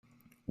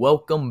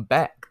Welcome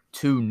back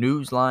to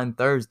Newsline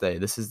Thursday.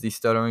 This is the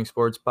Stuttering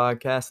Sports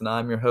Podcast, and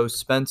I'm your host,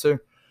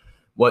 Spencer.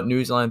 What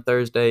Newsline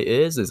Thursday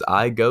is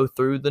I go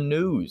through the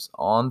news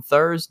on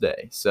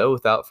Thursday. So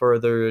without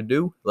further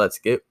ado, let's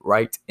get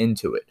right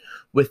into it.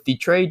 With the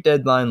trade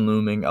deadline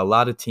looming, a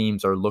lot of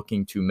teams are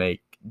looking to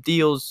make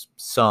deals,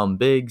 some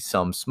big,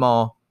 some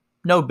small.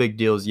 No big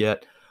deals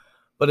yet,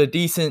 but a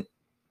decent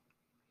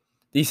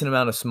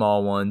amount of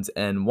small ones,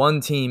 and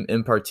one team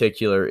in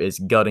particular is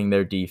gutting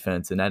their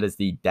defense, and that is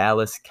the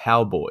Dallas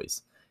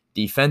Cowboys.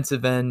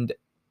 Defensive end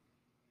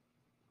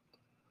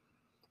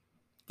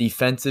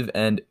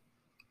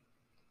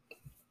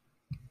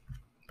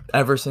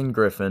Everson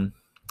Griffen,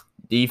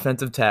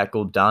 defensive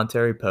tackle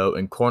Dontari Poe,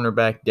 and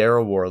cornerback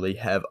Daryl Worley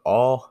have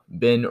all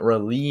been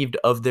relieved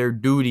of their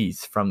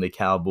duties from the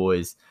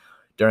Cowboys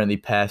during the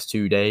past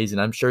 2 days, and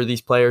I'm sure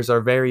these players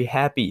are very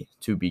happy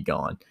to be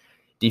gone.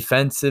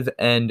 Defensive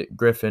end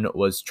Griffen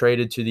was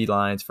traded to the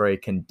Lions for a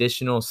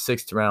conditional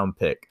 6th-round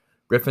pick.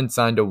 Griffen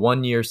signed a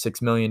 1-year,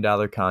 $6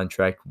 million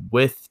contract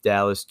with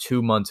Dallas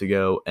 2 months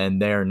ago,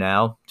 and they're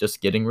now just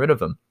getting rid of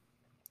him.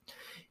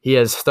 He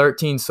has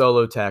 13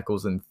 solo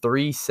tackles and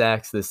 3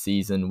 sacks this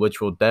season,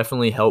 which will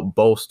definitely help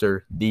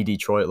bolster the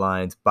Detroit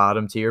Lions'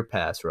 bottom-tier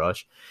pass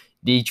rush.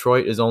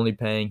 Detroit is only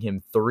paying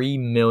him $3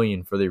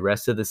 million for the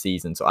rest of the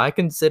season, so I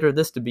consider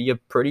this to be a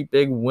pretty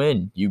big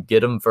win. You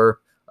get him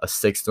for a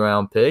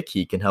 6th-round pick.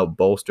 He can help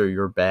bolster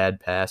your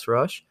bad pass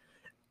rush.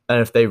 And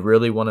if they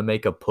really want to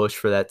make a push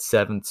for that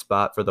 7th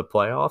spot for the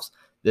playoffs,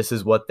 this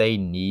is what they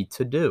need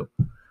to do.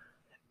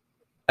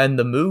 And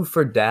the move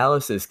for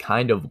Dallas is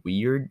kind of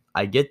weird.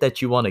 I get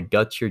that you want to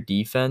gut your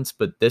defense,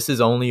 but this is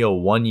only a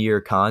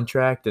 1-year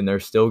contract, and they're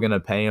still going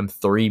to pay him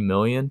 $3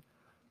 million.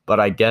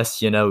 But I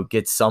guess,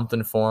 get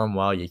something for him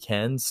while you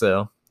can,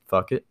 so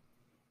fuck it.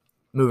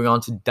 Moving on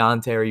to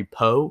Dontari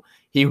Poe.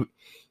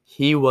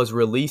 He was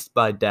released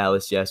by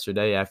Dallas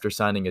yesterday after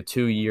signing a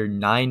 2-year,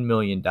 $9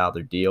 million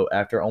deal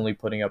after only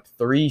putting up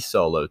 3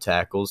 solo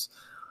tackles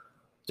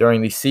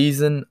during the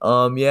season.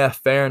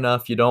 Fair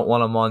enough. You don't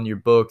want him on your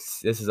books.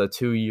 This is a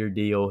 2-year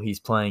deal. He's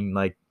playing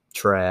like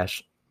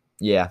trash.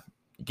 Yeah,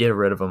 get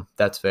rid of him.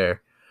 That's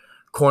fair.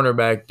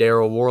 Cornerback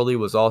Daryl Worley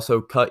was also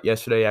cut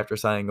yesterday after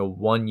signing a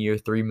 1-year,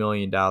 $3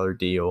 million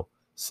deal.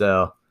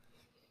 So,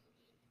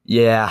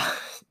 yeah.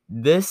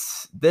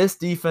 This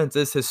defense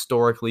is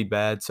historically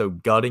bad, so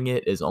gutting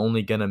it is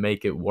only going to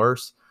make it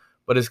worse.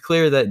 But it's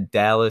clear that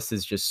Dallas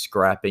is just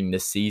scrapping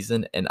this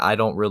season, and I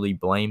don't really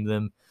blame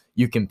them.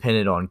 You can pin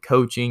it on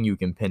coaching. You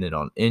can pin it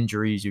on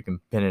injuries. You can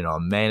pin it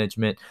on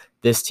management.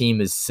 This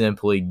team is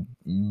simply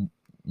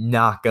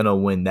not going to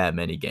win that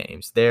many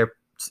games.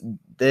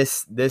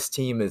 This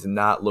team is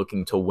not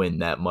looking to win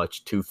that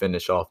much to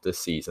finish off this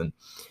season,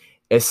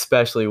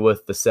 especially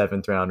with the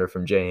 7th rounder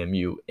from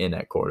JMU in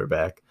at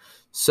quarterback.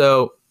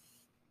 So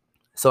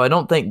I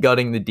don't think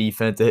gutting the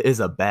defense is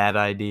a bad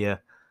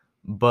idea,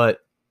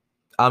 but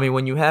I mean,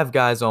 when you have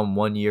guys on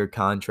 1-year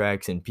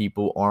contracts and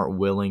people aren't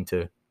willing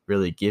to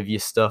really give you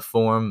stuff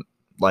for them,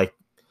 like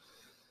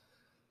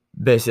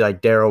basically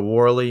like Daryl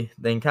Worley,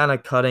 then kind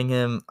of cutting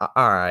him,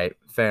 all right,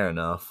 fair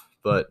enough.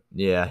 But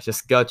yeah,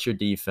 just gut your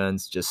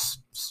defense, just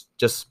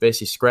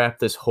basically scrap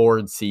this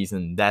horrid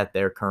season that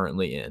they're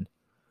currently in.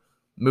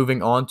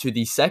 Moving on to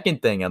the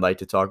second thing I'd like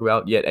to talk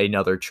about, yet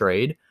another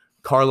trade.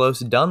 Carlos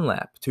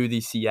Dunlap to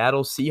the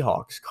Seattle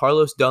Seahawks.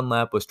 Carlos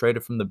Dunlap was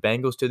traded from the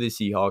Bengals to the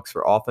Seahawks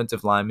for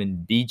offensive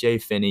lineman B.J.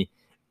 Finney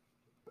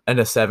and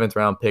a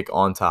 7th-round pick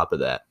on top of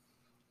that.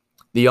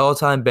 The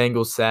all-time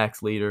Bengals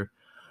sacks leader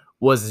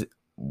was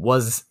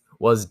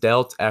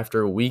dealt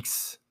after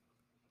weeks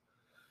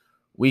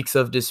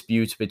of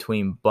disputes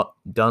between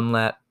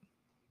Dunlap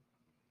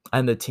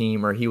and the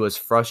team, where he was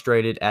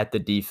frustrated at the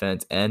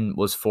defense and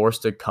was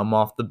forced to come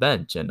off the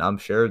bench. And I'm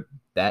sure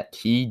that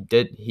he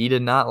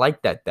did not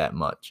like that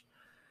much.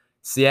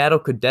 Seattle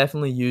could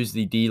definitely use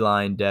the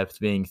D-line depth,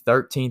 being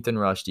 13th in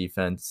rush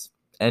defense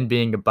and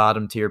being a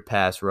bottom-tier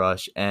pass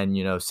rush. And,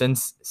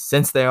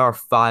 since they are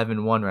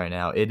 5-1 right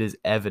now, it is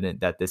evident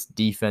that this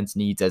defense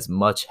needs as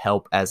much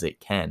help as it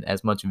can,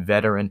 as much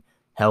veteran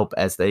help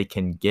as they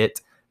can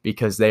get,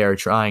 because they are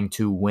trying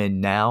to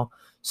win now.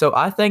 So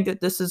I think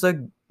that this is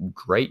a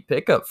great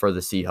pickup for the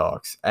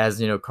Seahawks.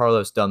 As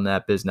Carlos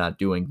Dunlap is not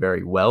doing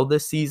very well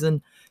this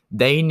season.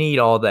 They need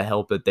all the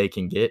help that they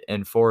can get.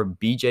 And for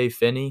B.J.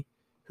 Finney,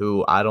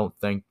 who I don't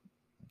think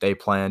they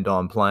planned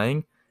on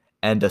playing,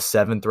 and a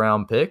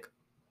 7th-round pick,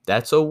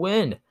 that's a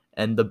win.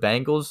 And the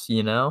Bengals,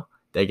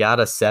 they got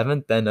a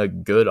 7th and a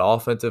good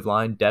offensive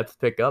line depth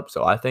pickup.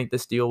 So I think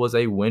this deal was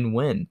a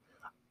win-win.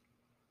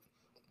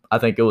 I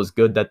think it was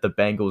good that the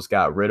Bengals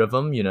got rid of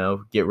him,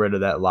 get rid of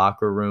that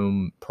locker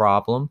room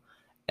problem.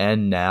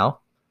 And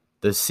now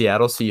the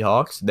Seattle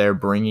Seahawks, they're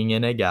bringing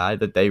in a guy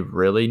that they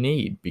really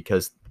need,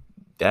 because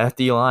that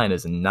D-line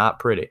is not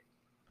pretty.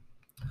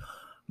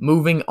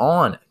 Moving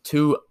on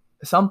to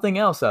something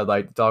else I'd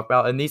like to talk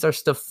about, and these are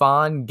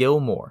Stephon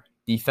Gilmore,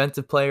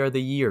 Defensive Player of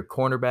the Year,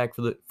 cornerback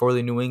for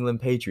the New England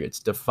Patriots.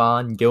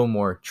 Stephon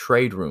Gilmore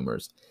trade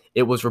rumors.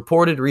 It was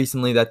reported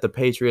recently that the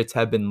Patriots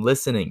have been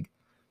listening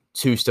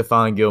to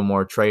Stephon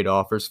Gilmore trade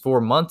offers for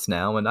months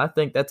now, and I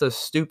think that's a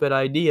stupid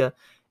idea,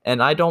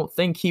 and I don't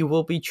think he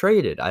will be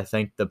traded. I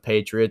think the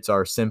Patriots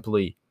are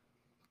simply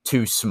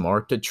too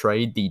smart to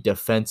trade the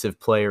defensive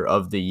player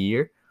of the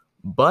year.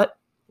 But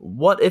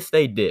what if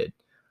they did?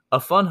 A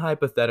fun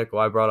hypothetical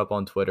I brought up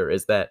on Twitter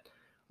is that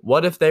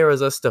what if there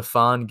was a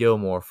Stephon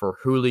Gilmore for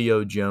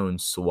Julio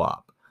Jones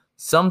swap?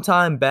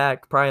 Sometime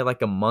back, probably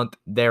like a month,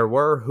 there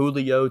were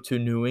Julio to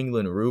New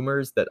England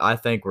rumors that I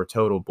think were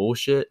total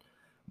bullshit.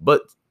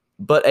 But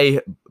but a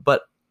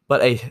but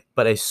but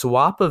a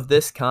swap of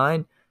this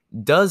kind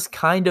does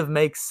kind of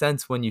make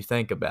sense when you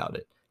think about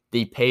it.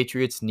 The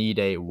Patriots need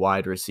a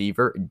wide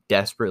receiver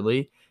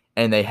desperately,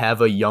 and they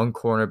have a young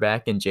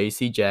cornerback in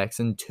J.C.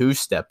 Jackson to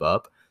step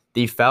up.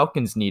 The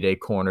Falcons need a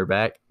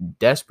cornerback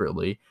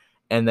desperately,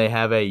 and they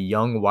have a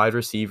young wide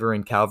receiver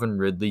in Calvin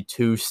Ridley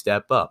to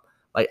step up.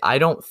 I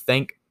don't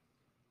think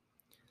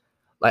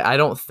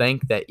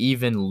that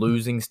even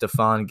losing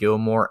Stephon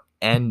Gilmore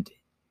and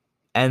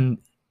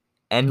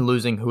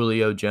losing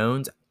Julio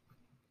Jones,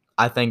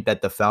 I think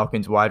that the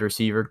Falcons wide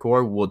receiver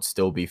core would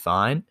still be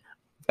fine.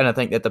 And I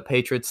think that the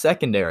Patriots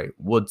secondary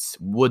would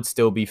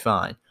still be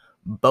fine.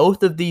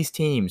 Both of these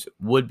teams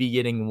would be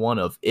getting one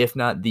of, if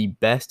not the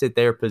best at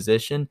their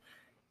position.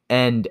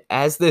 And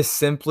as this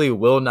simply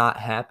will not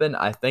happen,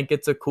 I think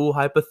it's a cool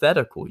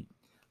hypothetical.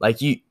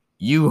 Like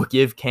you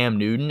give Cam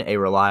Newton a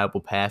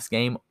reliable pass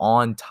game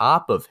on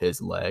top of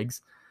his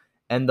legs,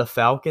 and the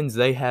Falcons,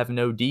 they have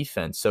no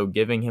defense. So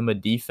giving him a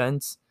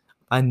defense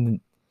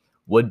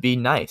would be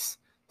nice.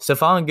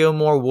 Stephon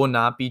Gilmore will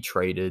not be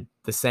traded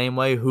the same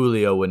way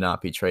Julio would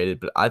not be traded,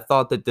 but I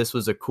thought that this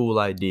was a cool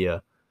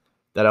idea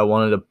that I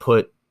wanted to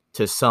put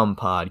to some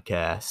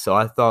podcast. So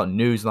I thought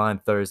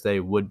Newsline Thursday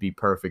would be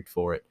perfect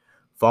for it.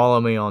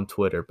 Follow me on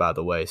Twitter, by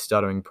the way,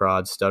 Stuttering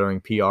Prods,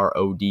 Stuttering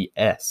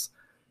Prods.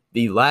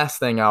 The last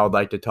thing I would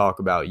like to talk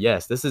about,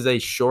 yes, this is a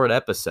short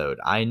episode.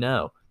 I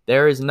know.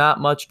 There is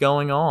not much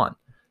going on.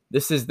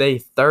 This is the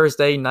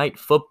Thursday night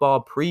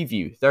football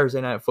preview.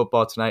 Thursday night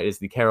football tonight is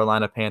the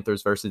Carolina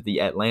Panthers versus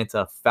the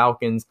Atlanta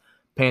Falcons.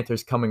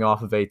 Panthers coming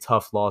off of a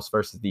tough loss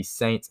versus the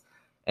Saints,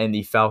 and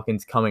the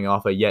Falcons coming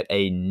off of yet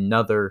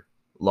another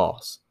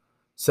loss.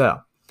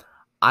 So,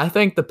 I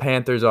think the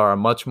Panthers are a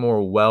much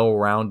more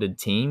well-rounded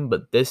team,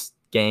 but this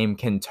game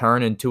can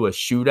turn into a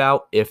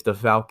shootout if the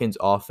Falcons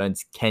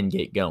offense can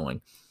get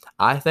going.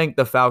 I think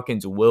the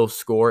Falcons will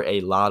score a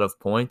lot of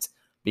points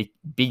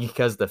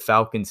because the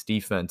Falcons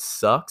defense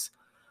sucks,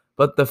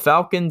 but the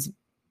Falcons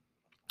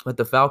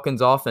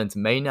offense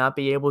may not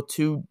be able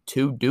to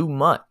do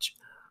much.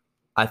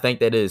 I think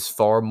that it is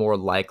far more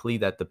likely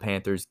that the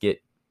Panthers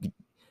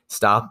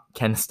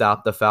can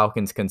stop the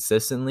Falcons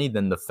consistently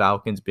than the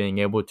Falcons being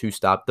able to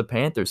stop the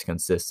Panthers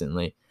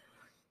consistently.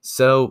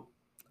 So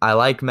I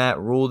like Matt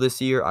Rule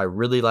this year. I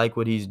really like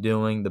what he's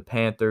doing. The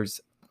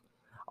Panthers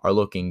are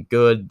looking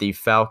good. The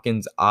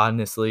Falcons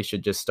honestly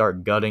should just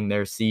start gutting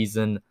their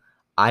season.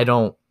 I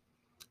don't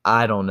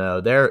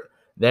know. They are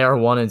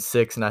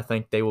 1-6, and I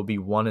think they will be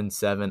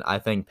 1-7. I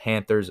think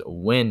Panthers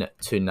win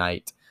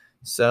tonight.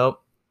 So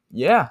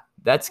yeah,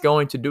 that's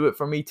going to do it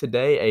for me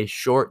today. A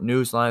short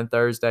Newsline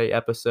Thursday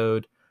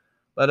episode.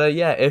 But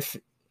yeah, if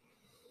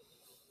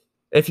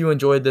you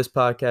enjoyed this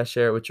podcast,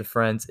 share it with your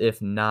friends.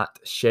 If not,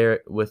 share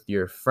it with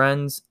your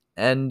friends.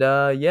 And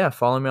yeah,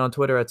 follow me on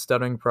Twitter at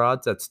Stuttering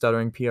Prods, at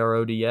Stuttering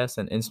Prods,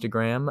 and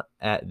Instagram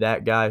at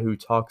That Guy Who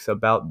Talks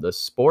About the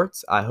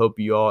Sports. I hope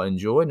you all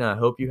enjoyed, and I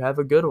hope you have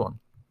a good one.